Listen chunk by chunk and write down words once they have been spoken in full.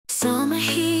Summer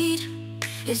heat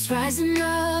is rising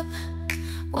up,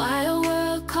 wild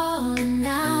world calling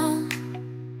now.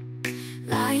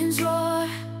 Lions roar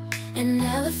and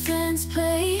elephants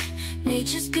play,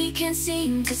 nature's beat can't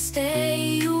seem to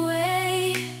stay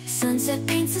away. Sunset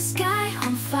paints the sky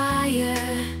on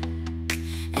fire,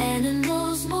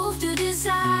 animals move to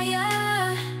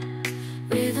desire.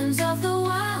 Rhythms of the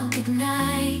wild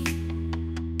ignite,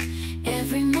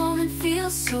 every moment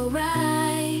feels so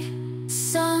right.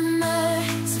 Summer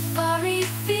safari,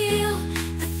 feel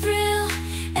the thrill,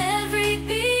 every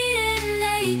beat in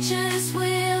nature's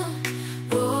will.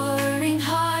 Roaring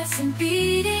hearts and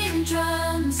beating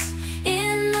drums,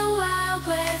 in the wild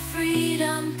where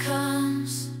freedom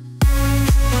comes.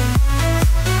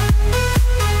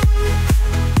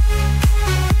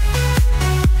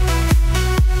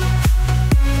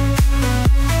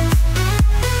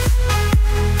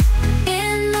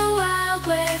 In the wild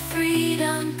where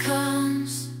freedom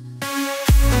comes.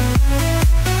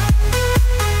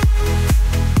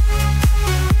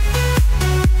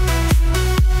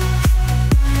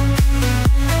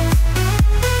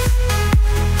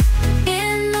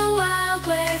 In the wild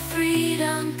where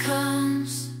freedom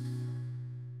comes.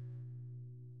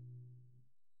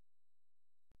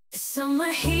 The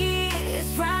summer heat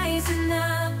is rising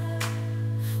up,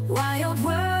 wild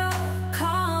world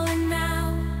calling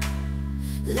now.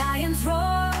 Lions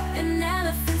roar and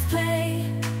elephants play,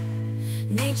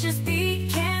 nature's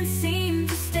beat can't seem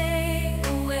to stay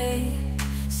away.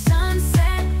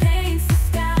 Sunset paints the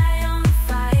sky on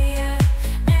fire,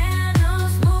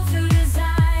 animals move through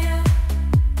desire.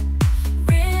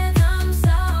 Rhythms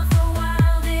of the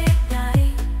wild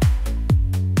ignite,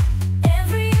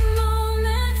 every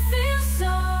moment feels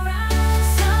so right.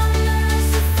 Summer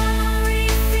safari,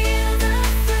 feel the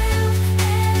thrill,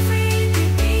 every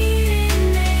beat in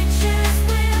nature's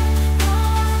will.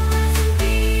 Roars and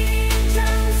beating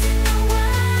drums, in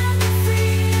the wild where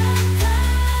freedom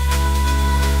comes.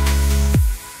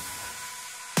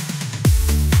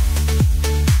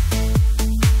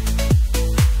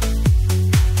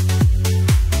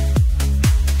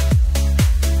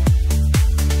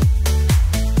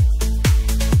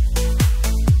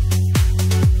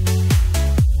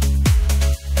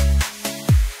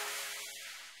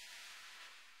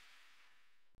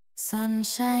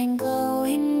 Sunshine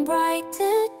glowing bright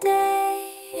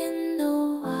today, in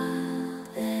the wild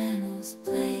animals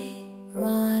play.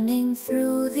 Running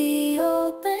through the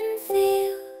open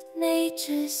field,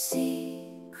 nature's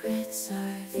secrets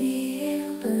are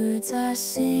revealed. Birds are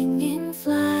singing,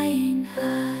 flying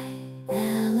high,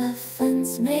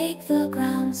 elephants make the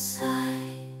ground sigh.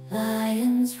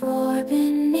 Lions roar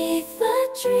beneath the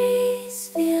trees,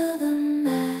 feel the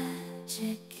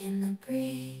magic in the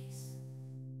breeze.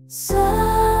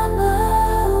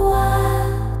 Summer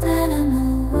wild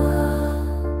animal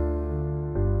world,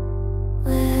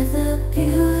 where the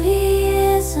beauty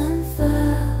is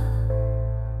unfurled.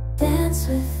 Dance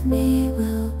with me,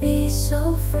 we'll be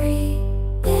so free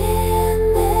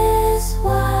in this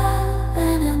wild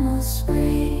animal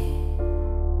spree.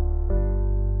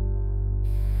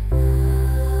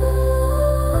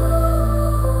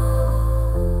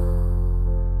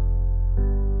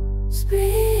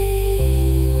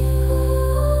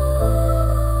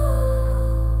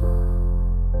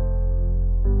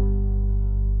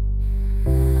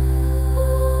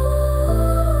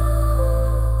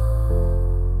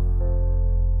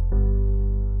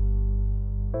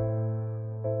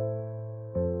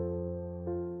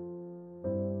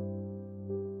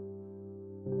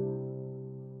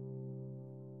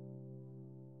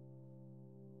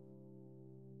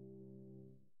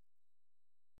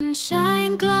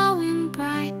 Sunshine glowing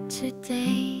bright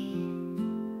today,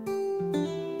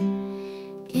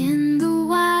 in the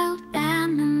wild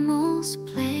animals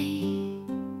play.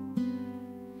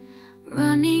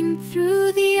 Running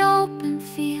through the open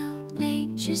field,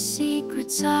 nature's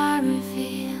secrets are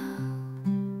revealed.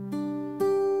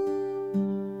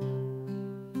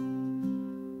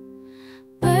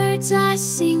 Birds are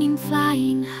singing,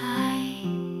 flying high,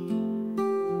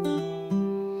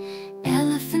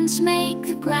 elephants make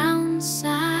the ground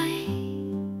sigh.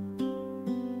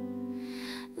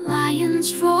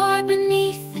 Lions roar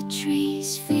beneath the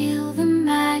trees, feel the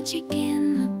magic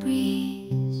in the breeze.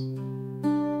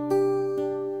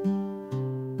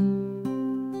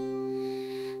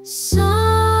 Summer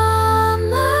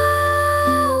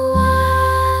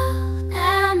wild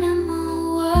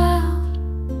animal world,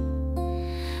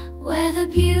 where the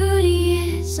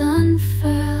beauty is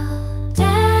unfurled.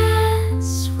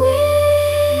 Dance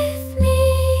with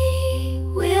me,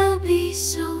 we'll be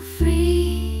so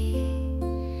free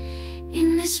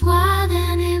in this wild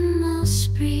animal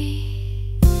spree.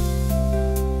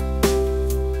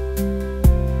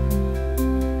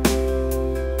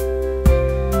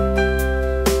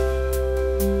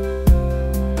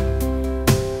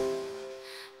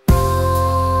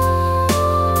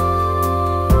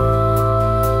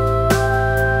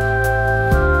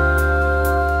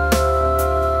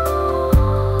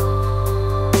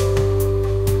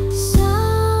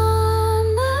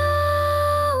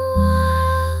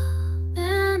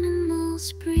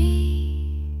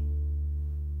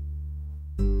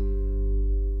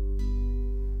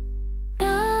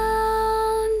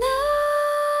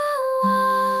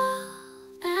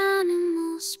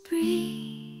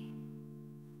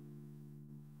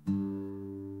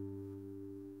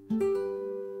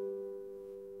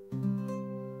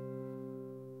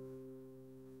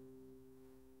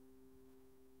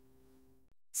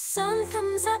 Sun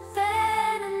comes up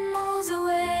and moves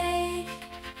away.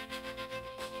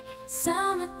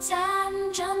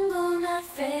 Summertime jungle not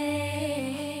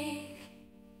fake.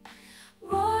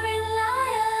 Roaring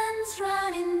lions,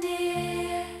 running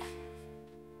deer.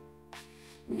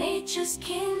 Nature's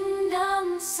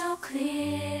kingdom so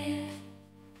clear.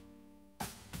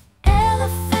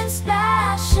 Elephants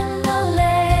splash in the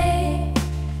lake.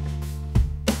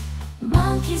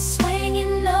 Monkeys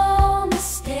swinging, no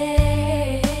mistake.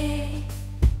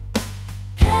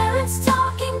 Parrots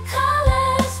talking,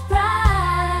 colors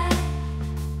bright.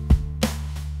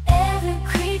 Every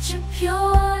creature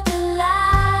pure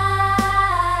delight.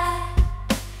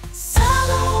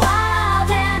 Summer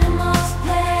wild animals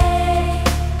play.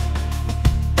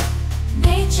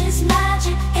 Nature's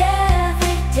magic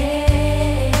every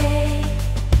day.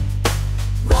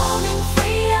 Roaming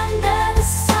free under the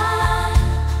sun.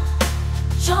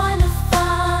 Join the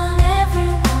fun,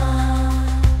 everyone.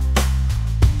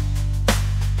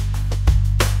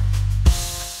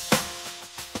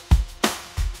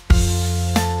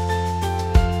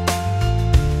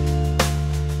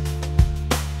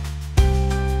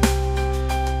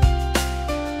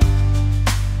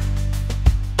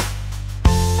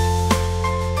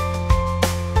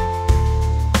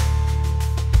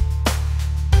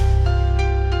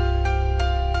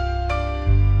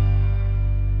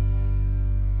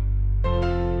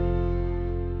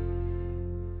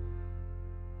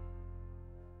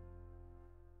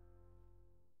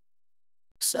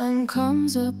 Sun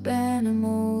comes up,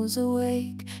 animals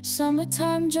awake.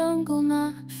 Summertime jungle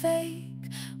not fake.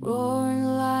 Roaring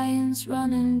lions,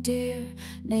 running deer.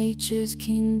 Nature's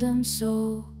kingdom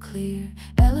so clear.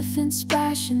 Elephants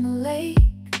splash in the lake.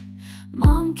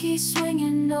 Monkeys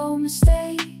swinging, no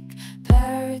mistake.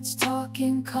 Parrots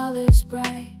talking, colors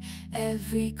bright.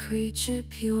 Every creature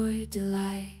pure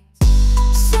delight.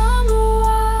 Summer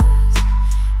wild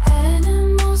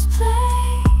animals play.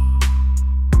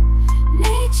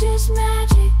 Nature's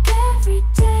magic every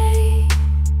day.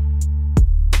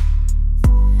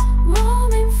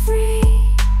 Roaming free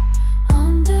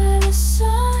under the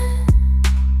sun.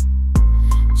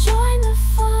 Join the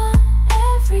fun,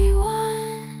 everyone.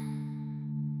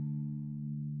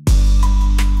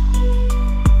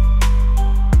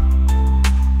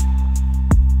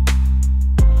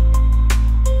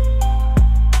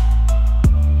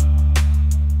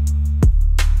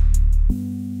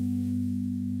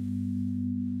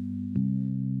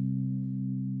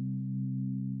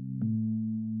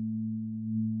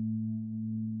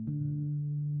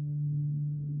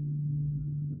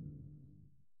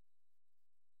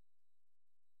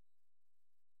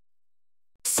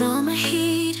 Summer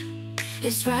heat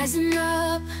is rising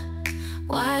up,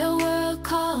 wild world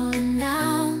calling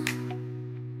now.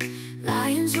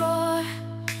 Lions roar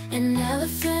and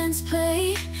elephants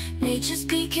play. Nature's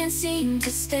beat can't seem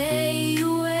to stay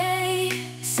away.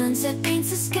 Sunset paints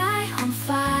the sky on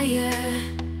fire.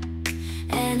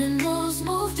 Animals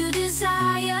move to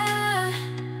desire.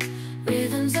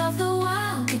 Rhythms of the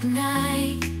wild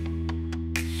ignite.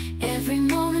 Every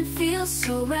moment feels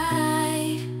so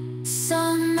right.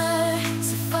 Summer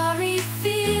safari,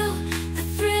 feel the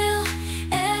thrill.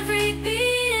 Every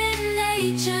beat in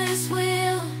nature's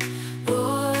will.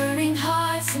 Roaring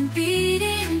hearts and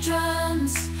beating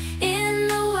drums. In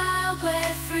the wild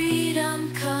where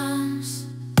freedom comes.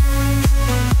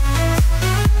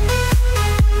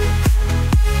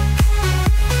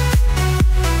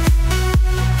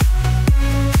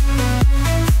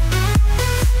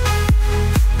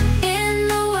 In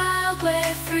the wild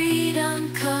where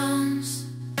freedom comes.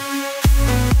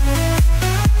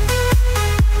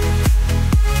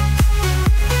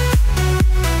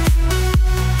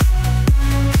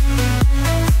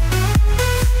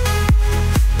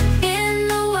 In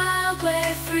the wild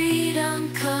where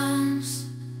freedom comes.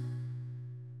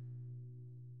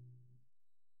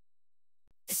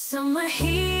 Summer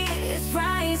heat is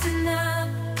rising up,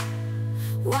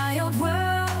 wild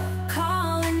world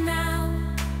calling now.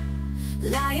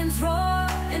 Lions roar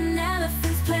and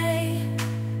elephants play.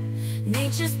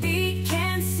 Nature's beat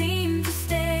can't seem to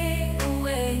stay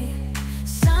away.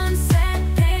 Sunset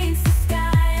paints the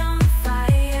sky on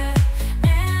fire.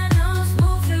 Animals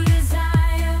move through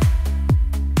desire.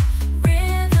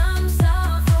 Rhythms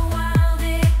of the wild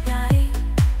ignite.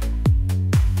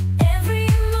 Every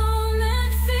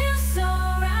moment feels so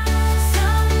right.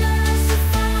 Summer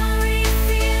safari,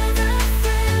 feel the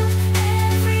thrill.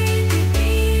 Every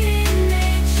beat in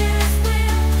nature's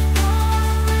will.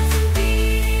 Roars and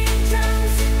beating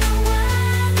drums in the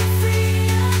wild.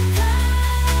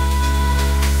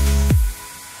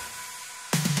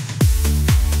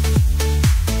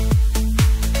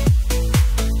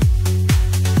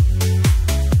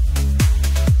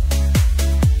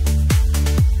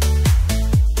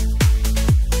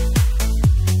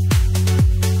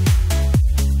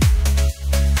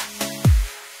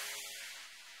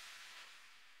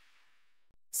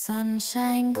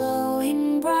 Sunshine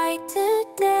glowing bright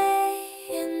today,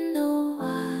 in the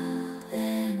wild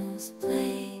animals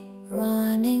play.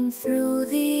 Running through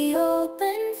the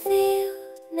open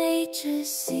field, nature's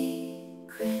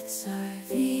secrets are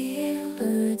revealed.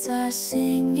 Birds are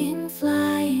singing,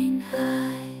 flying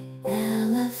high.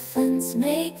 Elephants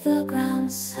make the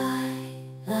ground sigh.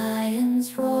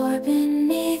 Lions roar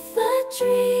beneath the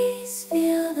trees.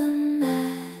 Feel the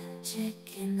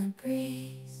magic in the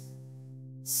breeze.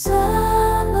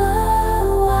 Summer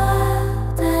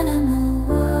wild animal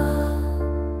world,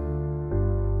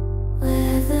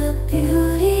 where the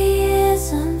beauty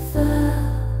is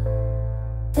unfurled.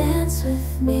 Dance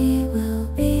with me, we'll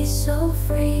be so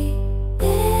free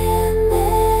in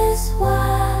this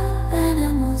wild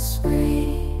animal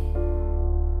spree.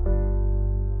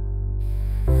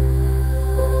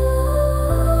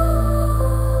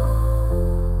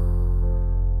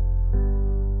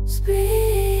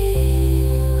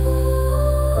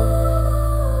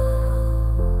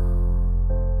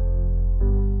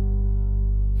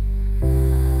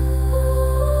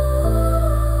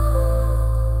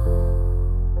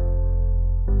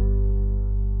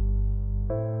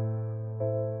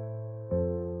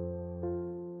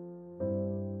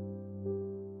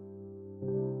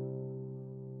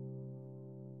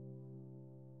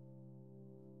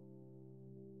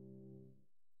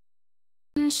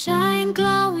 Sunshine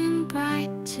glowing bright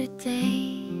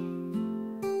today,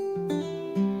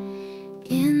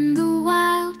 in the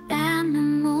wild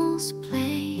animals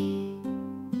play.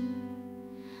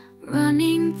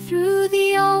 Running through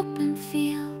the open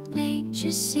field,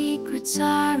 nature's secrets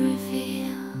are revealed.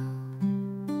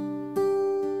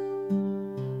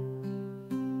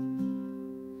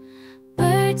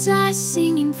 Birds are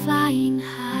singing, flying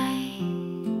high.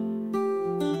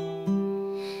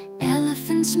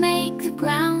 Elephants make the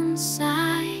ground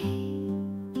sigh.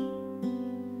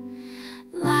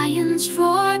 Lions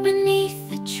roar beneath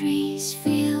the trees.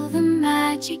 Feel the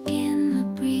magic in the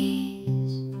breeze.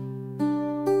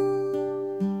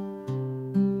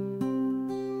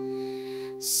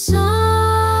 Summer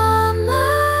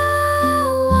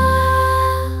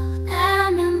wild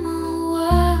animal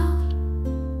world,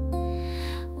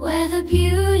 where the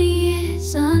beauty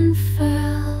is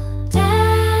unfurled.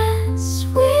 Dance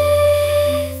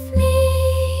with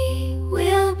me,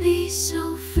 we'll be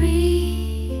so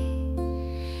free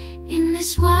in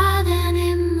this wild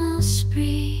animal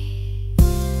spree.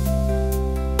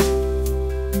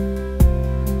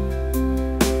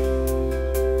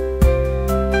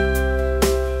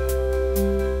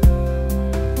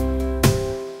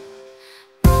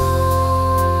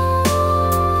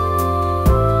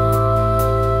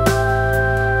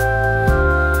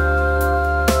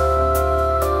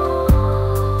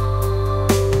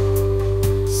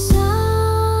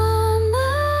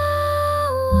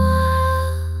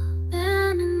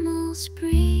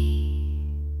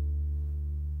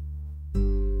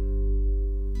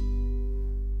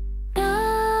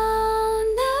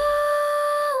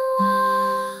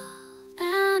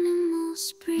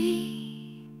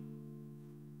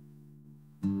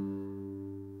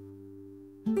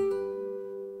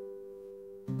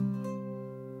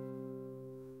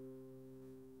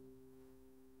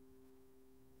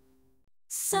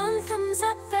 Sun comes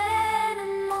up,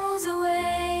 animals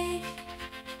away.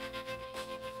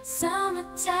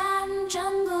 Summertime,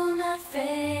 jungle not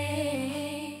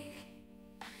fake.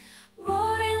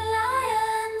 Roaring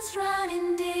lions,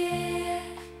 running deer.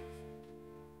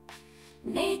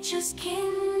 Nature's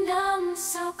kingdom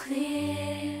so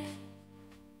clear.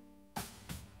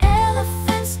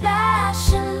 Elephants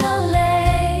splash in the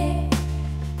lake.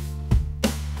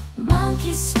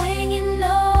 Monkeys swinging,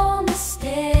 no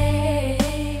mistake.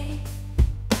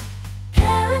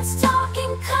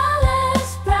 Talking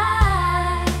colors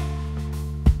bright,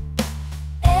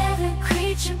 every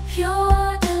creature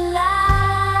pure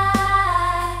delight.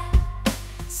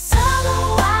 Summer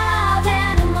wild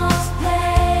animals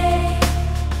play,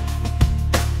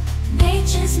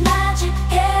 nature's magic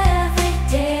every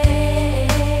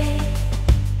day.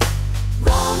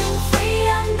 Roaming free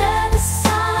under the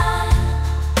sun,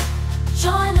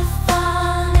 join the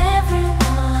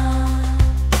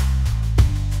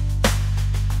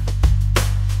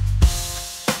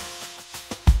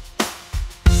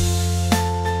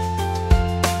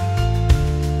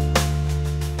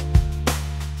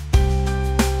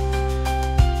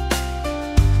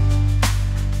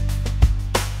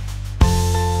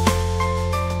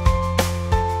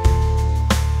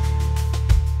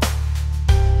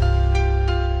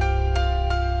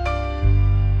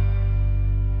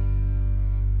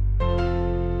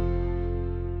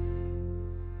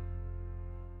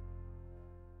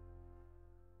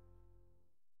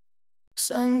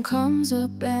Sun comes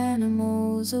up,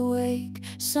 animals awake.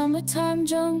 Summertime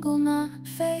jungle, not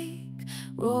fake.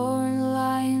 Roaring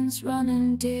lions,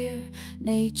 running deer.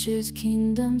 Nature's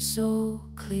kingdom so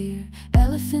clear.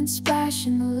 Elephants splash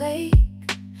in the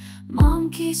lake.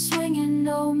 Monkeys swinging,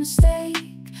 no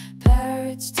mistake.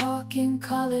 Parrots talking,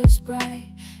 colors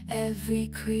bright. Every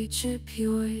creature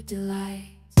pure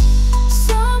delight.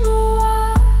 Summer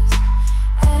walks,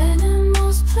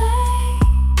 animals play.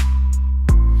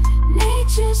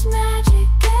 Nature's magic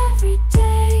every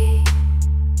day.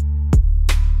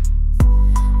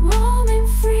 Roaming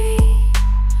free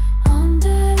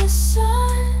under the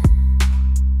sun.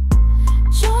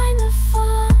 Join the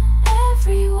fun,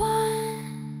 everyone.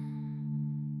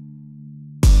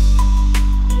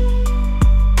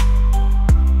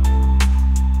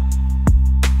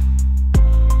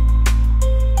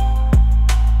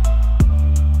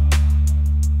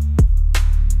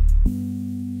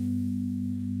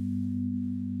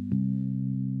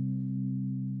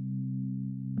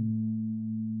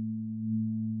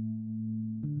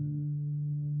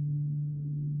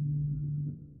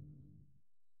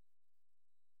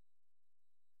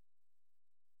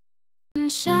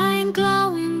 Sunshine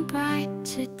glowing bright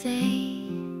today.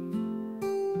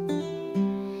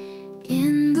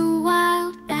 In the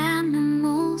wild,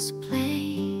 animals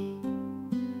play.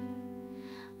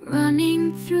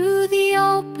 Running through the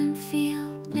open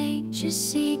field, nature's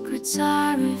secrets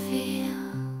are revealed.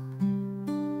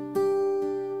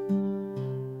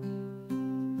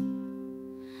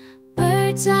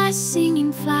 Birds are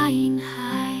singing, flying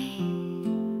high.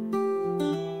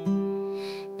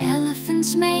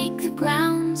 Elephants make the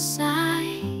ground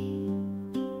sigh.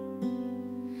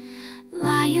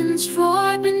 Lions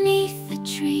roar beneath the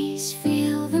trees.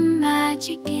 Feel the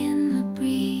magic in